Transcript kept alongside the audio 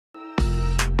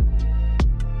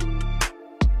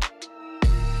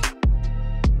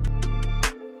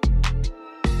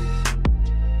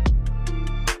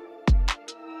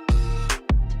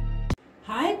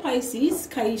Pisces,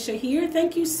 Kaisha here.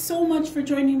 Thank you so much for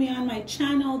joining me on my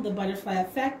channel, The Butterfly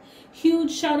Effect.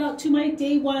 Huge shout out to my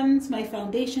day ones, my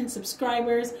foundation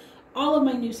subscribers, all of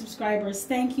my new subscribers.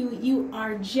 Thank you. You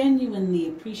are genuinely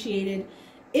appreciated.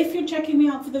 If you're checking me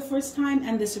out for the first time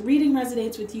and this reading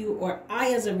resonates with you, or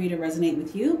I as a reader resonate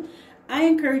with you, I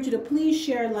encourage you to please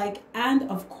share, like, and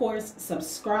of course,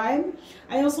 subscribe.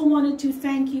 I also wanted to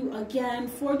thank you again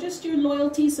for just your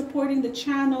loyalty, supporting the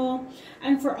channel,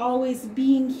 and for always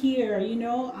being here. You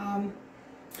know,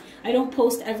 I don't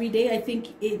post every day. I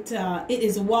think it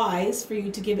is wise for you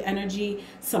to give energy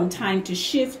some time to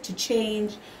shift, to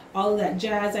change, all of that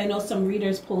jazz. I know some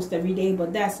readers post every day,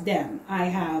 but that's them. I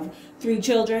have 3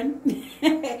 children,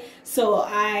 so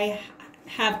I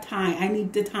have time. I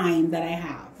need the time that I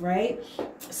have, right?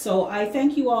 So I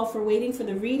thank you all for waiting for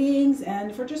the readings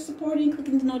and for just supporting,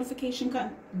 clicking the notification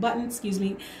button, excuse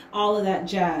me, all of that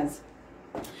jazz.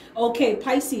 Okay,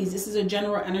 Pisces, this is a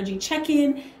general energy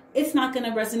check-in. It's not going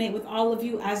to resonate with all of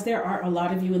you, as there are a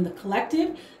lot of you in the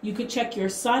collective. You could check your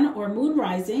sun or moon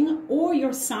rising or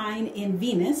your sign in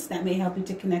Venus. That may help you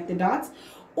to connect the dots.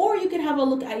 Or you could have a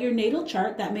look at your natal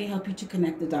chart. That may help you to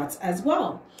connect the dots as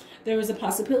well. There is a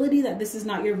possibility that this is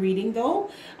not your reading, though.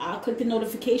 Click the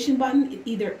notification button. It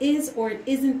either is or it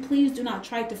isn't. Please do not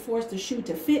try to force the shoe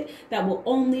to fit. That will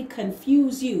only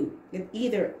confuse you. It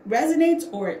either resonates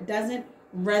or it doesn't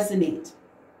resonate.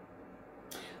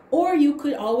 Or you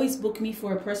could always book me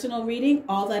for a personal reading.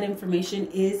 All that information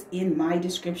is in my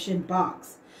description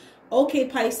box. Okay,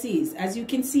 Pisces, as you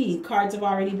can see, cards have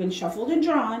already been shuffled and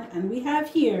drawn, and we have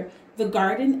here the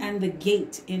Garden and the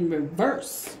Gate in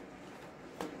reverse.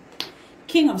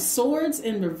 King of Swords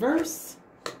in reverse,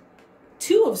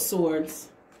 2 of Swords,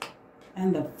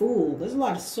 and the Fool. There's a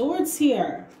lot of swords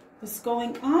here. What's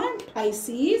going on,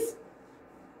 Pisces?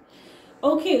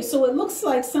 Okay, so it looks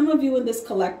like some of you in this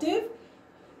collective,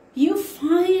 you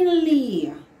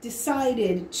finally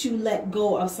decided to let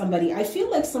go of somebody. I feel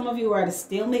like some of you are at a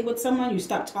stalemate with someone. You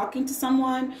stopped talking to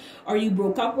someone, or you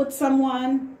broke up with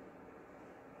someone.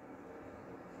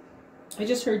 I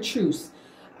just heard truce.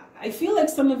 I feel like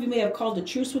some of you may have called a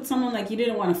truce with someone, like you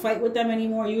didn't want to fight with them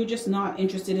anymore. You were just not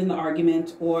interested in the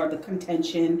argument or the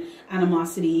contention,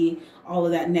 animosity, all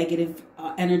of that negative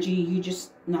energy. You're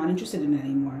just not interested in it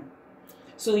anymore.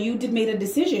 So you made a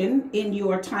decision in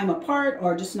your time apart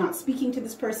or just not speaking to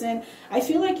this person. I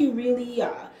feel like you really,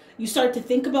 you start to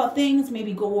think about things,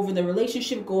 maybe go over the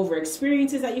relationship, go over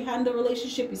experiences that you had in the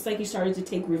relationship. It's like you started to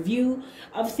take review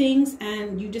of things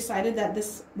and you decided that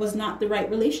this was not the right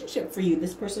relationship for you.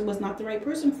 This person was not the right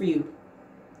person for you.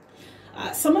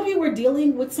 Some of you were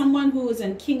dealing with someone who was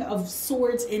in King of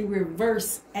Swords in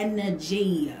reverse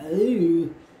energy.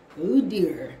 Oh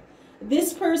dear.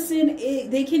 This person,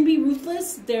 they can be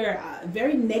ruthless. They're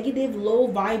very negative, low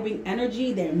vibing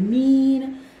energy. They're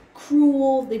mean,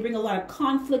 cruel. They bring a lot of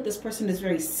conflict. This person is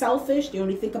very selfish. They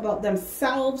only think about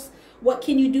themselves. What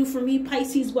can you do for me,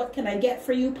 Pisces? What can I get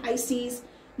for you, Pisces?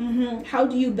 How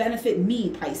do you benefit me,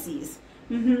 Pisces?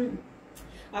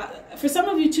 For some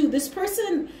of you too, this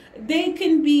person, they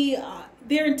can be,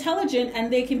 they're intelligent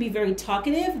and they can be very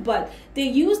talkative, but they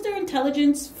use their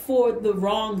intelligence for the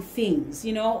wrong things,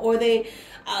 you know, or the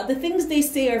things they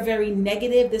say are very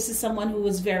negative. This is someone who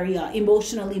is very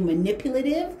emotionally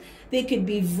manipulative. They could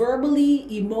be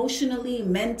verbally, emotionally,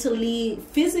 mentally,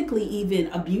 physically even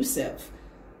abusive.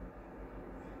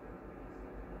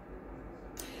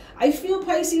 I feel,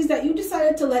 Pisces, that you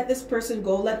decided to let this person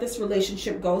go, let this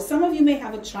relationship go. Some of you may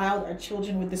have a child or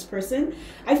children with this person.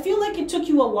 I feel like it took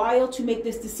you a while to make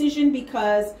this decision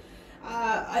because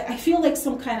I feel like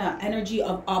some kind of energy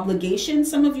of obligation.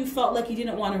 Some of you felt like you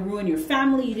didn't want to ruin your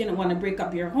family. You didn't want to break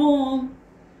up your home.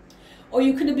 Or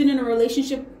you could have been in a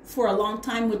relationship for a long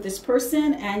time with this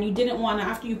person and you didn't want to,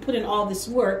 after you put in all this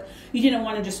work, you didn't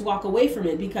want to just walk away from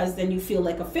it because then you feel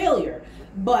like a failure.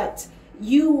 But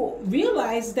you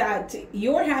realize that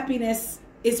your happiness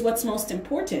is what's most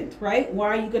important, right? Why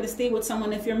are you going to stay with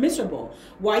someone if you're miserable?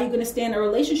 Why are you going to stay in a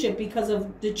relationship because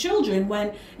of the children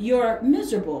when you're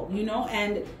miserable, you know?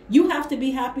 And you have to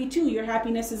be happy too. Your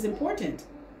happiness is important.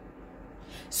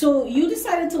 So you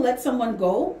decided to let someone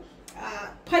go.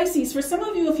 Pisces, for some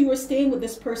of you, if you were staying with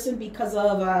this person because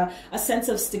of a sense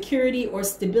of security or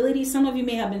stability, some of you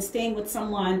may have been staying with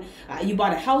someone, you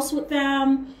bought a house with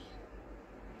them,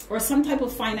 or some type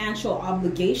of financial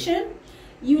obligation,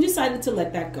 you decided to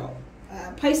let that go.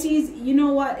 Pisces, you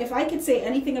know what? If I could say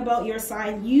anything about your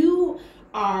sign, you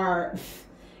are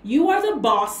the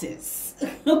bosses,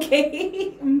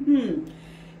 okay?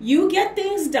 You get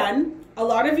things done. A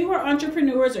lot of you are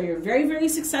entrepreneurs or you're very, very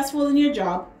successful in your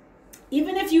job.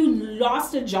 Even if you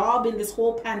lost a job in this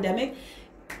whole pandemic,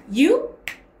 You,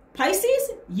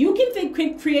 Pisces, you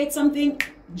can create something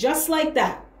just like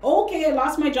that. Okay, I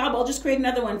lost my job. I'll just create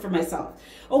another one for myself.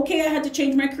 Okay, I had to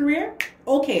change my career.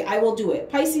 Okay, I will do it.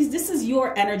 Pisces, this is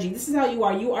your energy. This is how you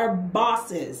are. You are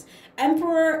bosses.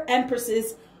 Emperor,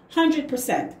 empresses,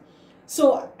 100%.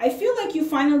 So I feel like you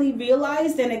finally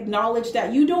realized and acknowledged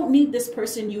that you don't need this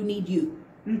person. You need you.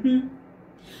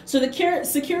 So the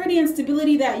security and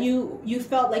stability that you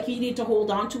felt like you need to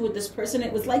hold on to with this person,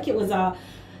 it was like it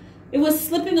was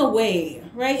slipping away,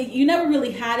 right? You never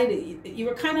really had it. You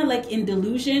were kind of like in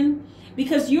delusion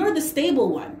because you're the stable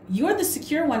one. You're the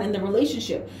secure one in the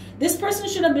relationship. This person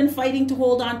should have been fighting to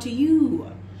hold on to you.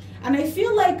 And I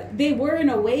feel like they were in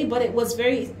a way, but it was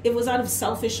out of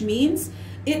selfish means.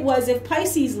 It was, if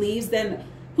Pisces leaves, then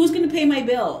who's going to pay my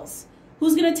bills?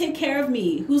 Who's going to take care of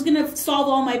me? Who's going to solve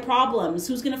all my problems?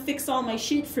 Who's going to fix all my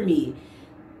shit for me?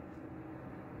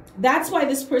 That's why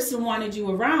this person wanted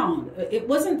you around. It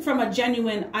wasn't from a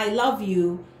genuine, I love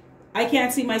you, I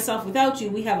can't see myself without you,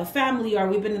 we have a family, or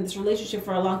we've been in this relationship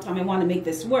for a long time, I want to make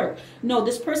this work. No,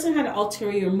 this person had an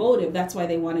ulterior motive. That's why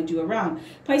they wanted you around.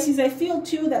 Pisces, I feel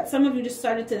too that some of you just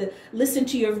started to listen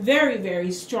to your very,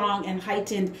 very strong and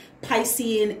heightened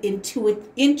Piscean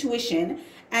intuition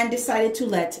and decided to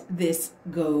let this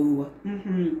go.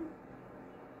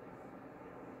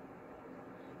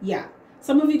 Yeah.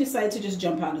 Some of you decided to just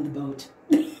jump out of the boat.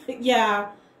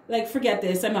 Yeah, like, forget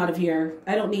this. I'm out of here.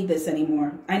 I don't need this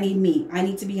anymore. I need me. I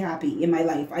need to be happy in my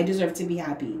life. I deserve to be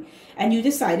happy. And you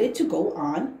decided to go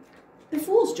on the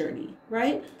fool's journey,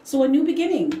 right? So a new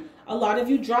beginning. A lot of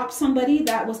you dropped somebody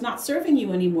that was not serving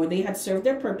you anymore. They had served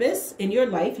their purpose in your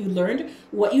life. You learned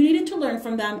what you needed to learn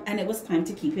from them, and it was time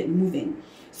to keep it moving.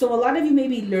 So a lot of you may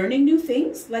be learning new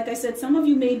things. Like I said, some of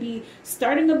you may be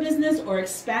starting a business or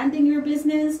expanding your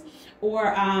business,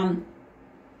 or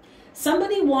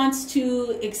somebody wants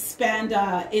to expand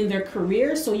in their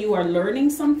career. So you are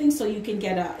learning something so you can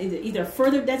get either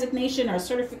further designation or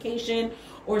certification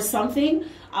or something.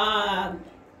 An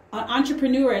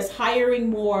entrepreneur is hiring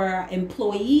more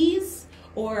employees,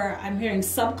 or I'm hearing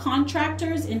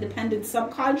subcontractors, independent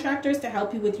subcontractors to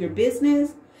help you with your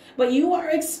business. But you are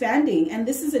expanding, and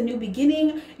this is a new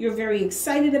beginning. You're very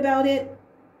excited about it.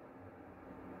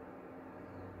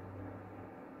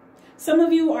 Some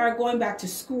of you are going back to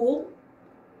school.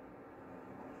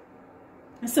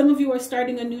 And some of you are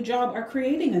starting a new job or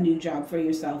creating a new job for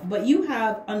yourself. But you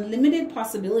have unlimited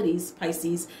possibilities,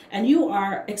 Pisces, and you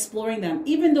are exploring them,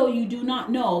 even though you do not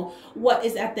know what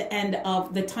is at the end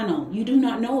of the tunnel. You do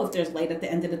not know if there's light at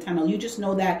the end of the tunnel. You just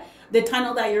know that the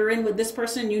tunnel that you're in with this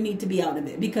person, you need to be out of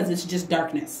it because it's just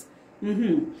darkness.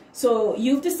 So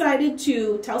you've decided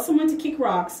to tell someone to kick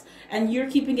rocks, and you're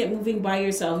keeping it moving by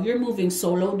yourself. You're moving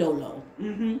solo dolo.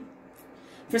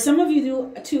 For some of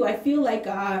you too, I feel like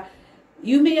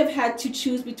you may have had to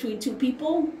choose between two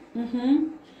people,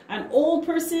 an old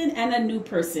person and a new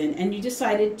person, and you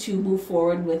decided to move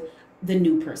forward with the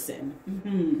new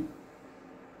person.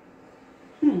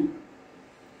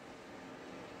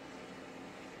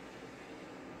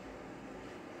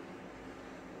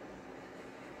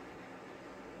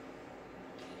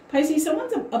 Pisces,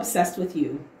 someone's obsessed with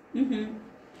you.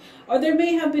 Or there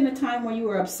may have been a time where you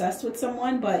were obsessed with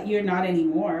someone, but you're not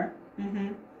anymore.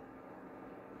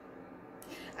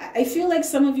 I feel like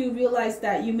some of you realize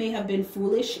that you may have been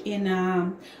foolish in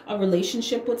a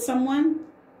relationship with someone,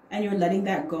 and you're letting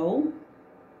that go.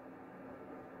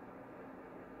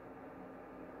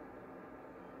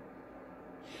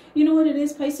 You know what it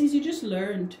is, Pisces? You just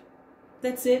learned.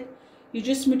 That's it. You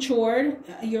just matured.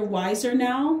 You're wiser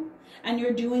now. And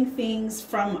you're doing things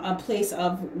from a place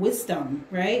of wisdom,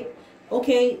 right?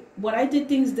 Okay, what I did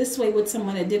things this way with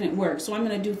someone, it didn't work. So I'm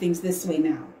going to do things this way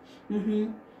now.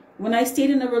 When I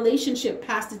stayed in a relationship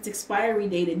past its expiry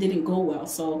date, it didn't go well.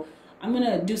 So I'm going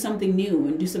to do something new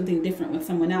and do something different with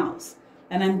someone else.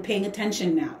 And I'm paying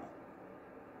attention now.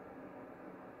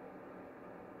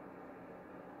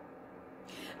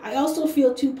 I also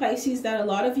feel too, Pisces, that a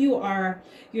lot of you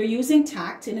you're using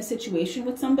tact in a situation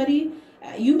with somebody.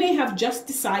 You may have just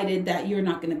decided that you're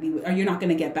not going to be, or you're not going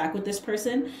to get back with this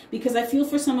person, because I feel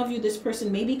for some of you, this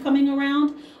person may be coming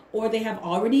around, or they have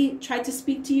already tried to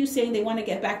speak to you saying they want to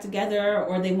get back together,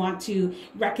 or they want to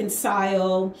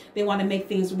reconcile, they want to make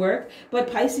things work.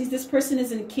 But Pisces, this person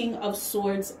is in King of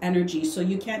Swords energy, so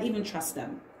you can't even trust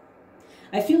them.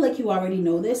 I feel like you already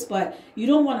know this, but you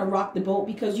don't want to rock the boat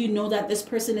because you know that this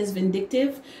person is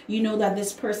vindictive. You know that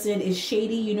this person is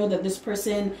shady. You know that this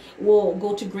person will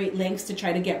go to great lengths to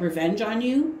try to get revenge on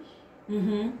you.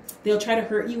 They'll try to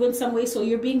hurt you in some way. So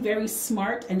you're being very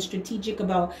smart and strategic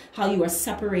about how you are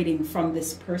separating from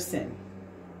this person.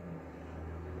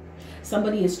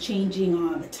 Somebody is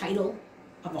changing the title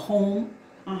of a home.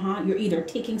 You're either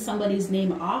taking somebody's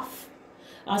name off.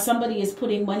 Somebody is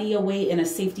putting money away in a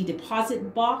safety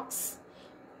deposit box.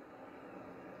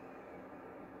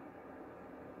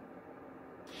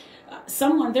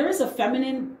 There is a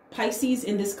feminine Pisces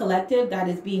in this collective that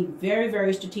is being very,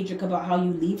 very strategic about how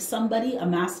you leave somebody, a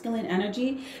masculine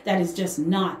energy that is just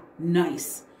not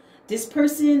nice. This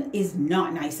person is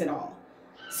not nice at all.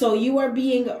 So you are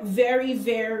being very,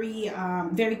 very,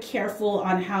 very careful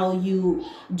on how you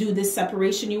do this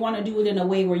separation. You want to do it in a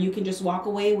way where you can just walk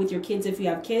away with your kids if you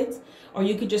have kids, or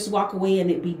you could just walk away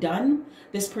and it be done.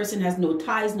 This person has no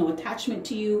ties, no attachment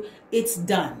to you. It's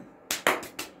done.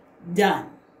 Done.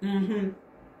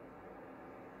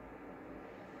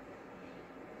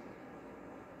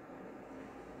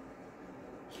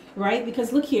 Right?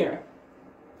 Because look here.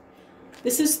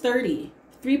 This is 30.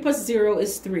 3 plus 0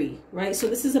 is 3, right? So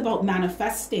this is about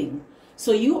manifesting.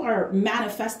 So you are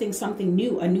manifesting something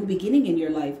new, a new beginning in your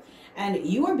life. And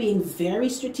you are being very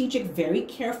strategic, very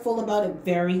careful about it,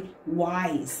 very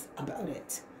wise about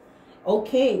it.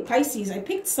 Okay, Pisces, I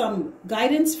picked some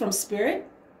guidance from Spirit.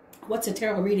 What's a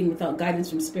tarot reading without guidance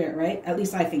from Spirit, right? At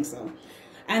least I think so.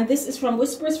 And this is from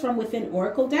Whispers from Within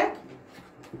Oracle deck.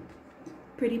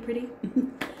 Pretty, pretty.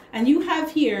 And you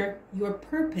have here your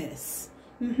purpose.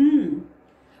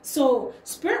 So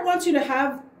Spirit wants you to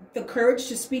have the courage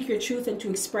to speak your truth and to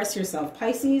express yourself.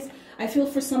 Pisces, I feel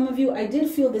for some of you, I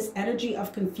did feel this energy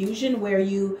of confusion where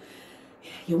you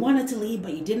wanted to leave,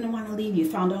 but you didn't want to leave. You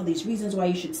found all these reasons why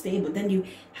you should stay, but then you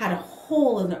had a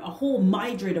whole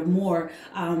myriad of more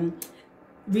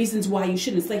reasons why you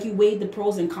shouldn't. It's like you weighed the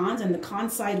pros and cons, and the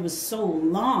con side was so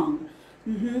long.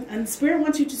 And Spirit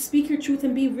wants you to speak your truth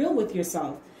and be real with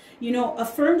yourself. You know,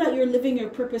 affirm that you're living your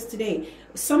purpose today.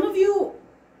 Some of you,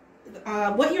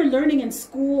 what you're learning in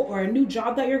school or a new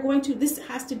job that you're going to, this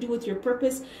has to do with your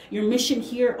purpose, your mission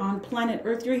here on planet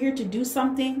Earth. You're here to do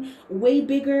something way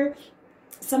bigger,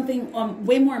 something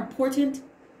way more important.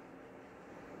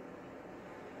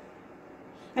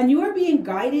 And you are being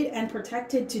guided and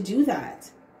protected to do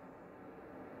that.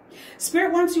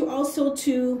 Spirit wants you also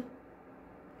to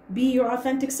be your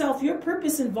authentic self. Your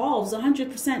purpose involves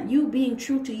 100% you being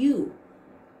true to you.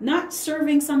 Not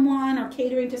serving someone or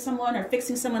catering to someone or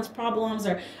fixing someone's problems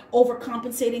or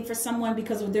overcompensating for someone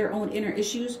because of their own inner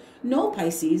issues. No,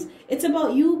 Pisces. It's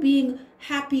about you being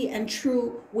happy and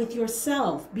true with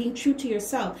yourself, being true to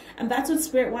yourself. And that's what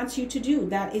Spirit wants you to do.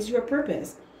 That is your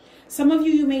purpose. Some of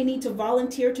you may need to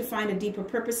volunteer to find a deeper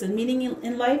purpose and meaning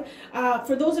in life.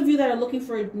 For those of you that are looking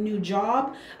for a new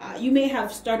job, you may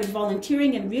have started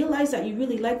volunteering and realized that you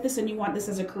really like this and you want this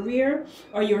as a career,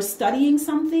 or you're studying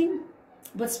something.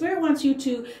 But Spirit wants you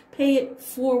to pay it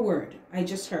forward, I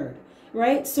just heard,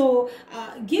 right? So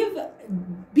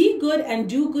be good and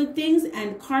do good things,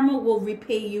 and karma will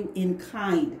repay you in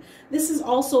kind. This is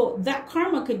also, that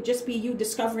karma could just be you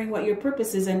discovering what your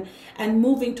purpose is and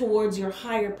moving towards your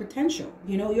higher potential.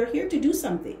 You know, you're here to do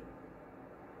something.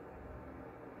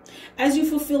 As you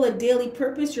fulfill a daily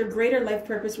purpose, your greater life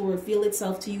purpose will reveal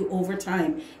itself to you over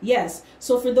time. Yes.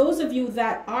 So for those of you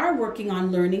that are working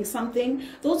on learning something,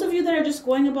 those of you that are just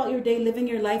going about your day, living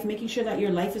your life, making sure that your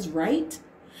life is right,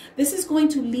 this is going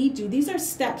to lead you. These are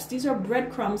steps. These are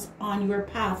breadcrumbs on your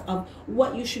path of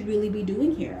what you should really be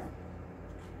doing here.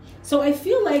 So I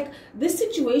feel like this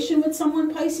situation with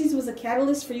someone, Pisces, was a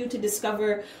catalyst for you to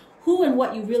discover who and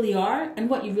what you really are and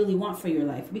what you really want for your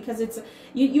life. Because it's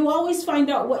you always find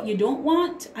out what you don't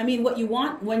want. I mean, what you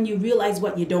want when you realize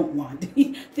what you don't want.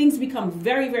 Things become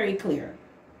very, very clear.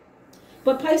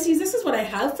 But Pisces, this is what I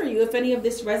have for you. If any of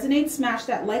this resonates, smash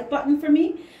that like button for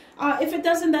me. If it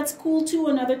doesn't, that's cool too.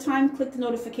 Another time, click the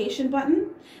notification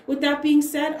button. With that being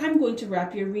said, I'm going to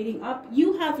wrap your reading up.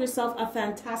 You have yourself a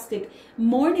fantastic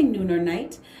morning, noon, or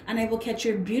night, and I will catch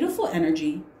your beautiful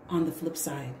energy on the flip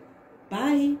side.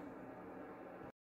 Bye.